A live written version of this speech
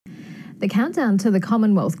The countdown to the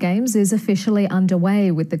Commonwealth Games is officially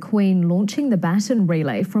underway, with the Queen launching the baton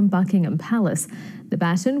relay from Buckingham Palace. The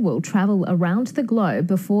baton will travel around the globe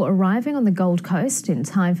before arriving on the Gold Coast in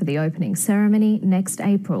time for the opening ceremony next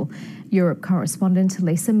April. Europe correspondent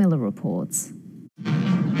Lisa Miller reports.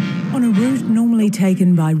 On a route normally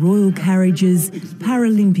taken by royal carriages,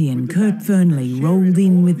 Paralympian Kurt Fearnley rolled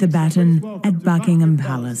in with the baton at Buckingham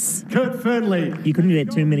Palace. Kurt Fearnley! You couldn't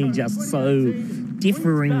get too many just so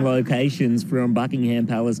differing locations from Buckingham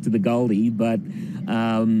Palace to the Goldie, but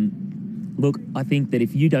look, I think that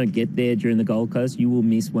if you don't get there during the Gold Coast, you will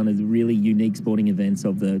miss one of the really unique sporting events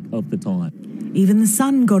of the time. Even the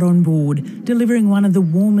sun got on board, delivering one of the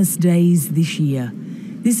warmest days this year.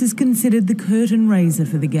 This is considered the curtain raiser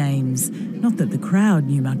for the Games. Not that the crowd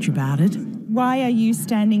knew much about it. Why are you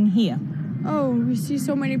standing here? Oh, we see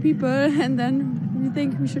so many people and then we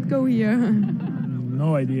think we should go here.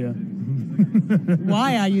 No idea.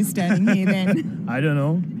 Why are you standing here then? I don't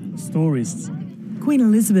know. Tourists. Queen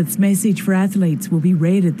Elizabeth's message for athletes will be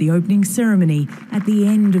read at the opening ceremony at the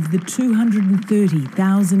end of the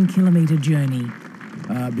 230,000-kilometre journey.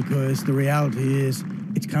 Because the reality is,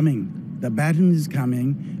 it's coming. The baton is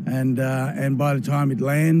coming, and by the time it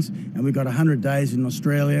lands, and we've got 100 days in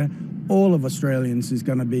Australia, all of Australians is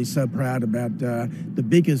going to be so proud about the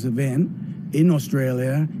biggest event in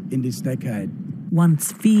Australia in this decade.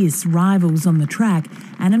 Once fierce rivals on the track,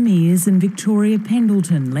 Anna Mears and Victoria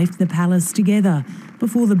Pendleton left the palace together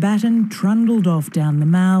before the baton trundled off down the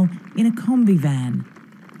Mall in a Kombi van.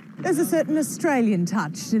 There's a certain Australian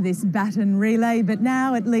touch to this baton relay, but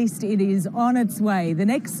now at least it is on its way. The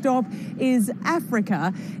next stop is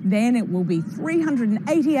Africa. Then it will be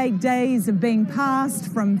 388 days of being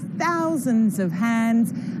passed from thousands of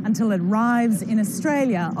hands until it arrives in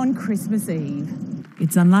Australia on Christmas Eve.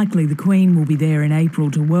 It's unlikely the Queen will be there in April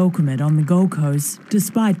to welcome it on the Gold Coast,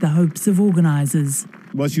 despite the hopes of organisers.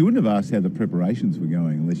 Well, she wouldn't have asked how the preparations were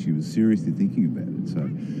going unless she was seriously thinking about it. So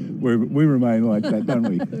we remain like that, don't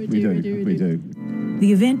we? We do.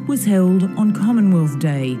 The event was held on Commonwealth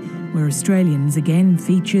Day, where Australians again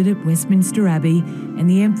featured at Westminster Abbey, and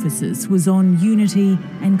the emphasis was on unity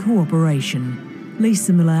and cooperation.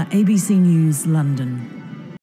 Lisa Miller, ABC News, London.